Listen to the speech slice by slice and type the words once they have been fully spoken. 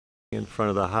In front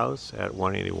of the house at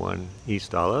 181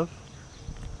 East Olive.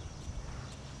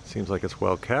 Seems like it's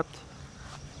well kept.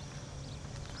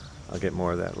 I'll get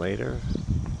more of that later.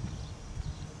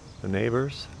 The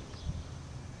neighbors.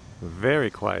 Very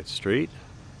quiet street.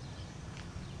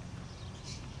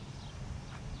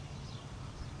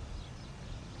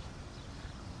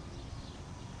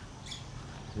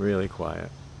 Really quiet.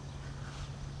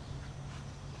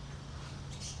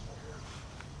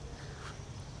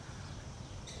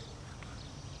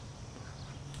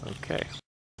 Okay.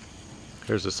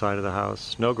 Here's the side of the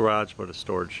house. No garage, but a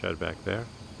storage shed back there.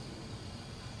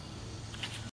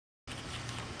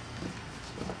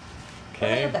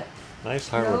 Okay. Nice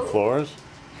hardwood floors.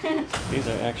 These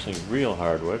are actually real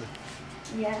hardwood.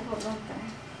 Yeah, for a long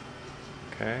time.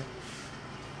 Okay.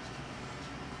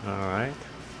 Alright.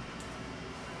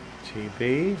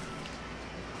 TV.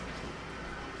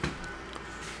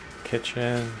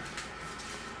 Kitchen.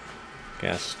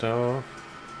 Gas stove.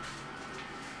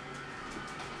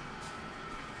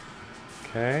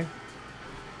 Okay.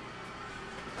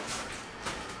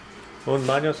 Un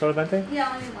baño solamente?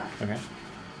 Yeah, only one. Okay.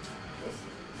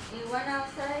 You went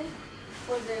outside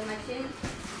for the machine?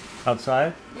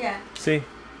 Outside? Yeah. Sí.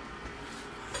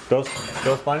 Dos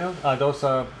baños?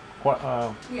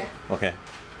 Yeah. Okay.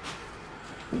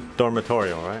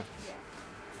 Dormitorio, right?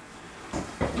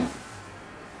 Yeah.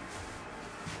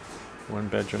 One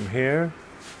bedroom here.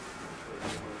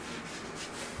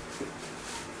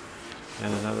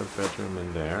 And another bedroom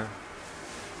in there.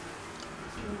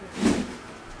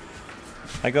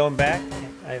 I going back?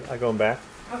 I going back?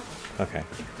 Okay.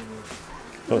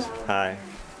 Those, hi.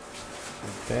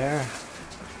 Right there.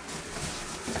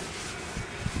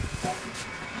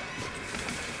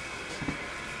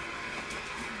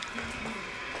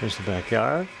 There's the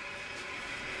backyard.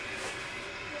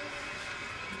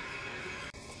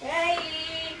 Hey!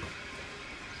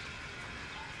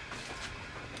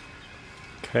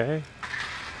 Okay.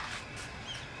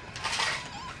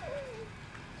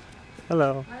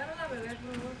 Hello.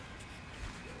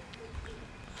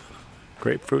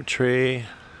 Grapefruit tree.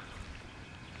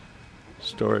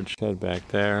 Storage shed back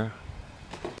there.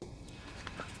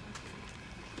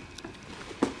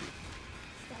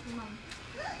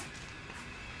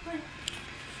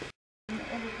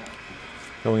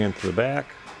 Going into the back.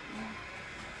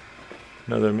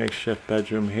 Another makeshift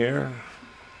bedroom here.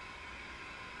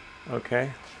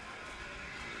 Okay.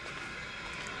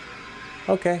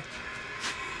 Okay.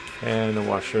 And the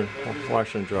washer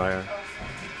and dryer.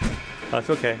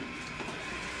 That's okay.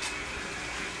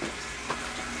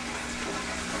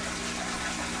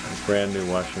 A brand new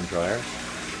washer and dryer.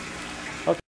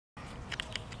 Okay.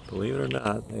 Believe it or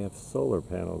not, they have solar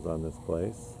panels on this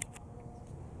place.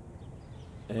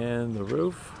 And the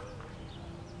roof,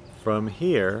 from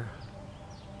here,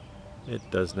 it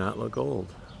does not look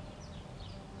old.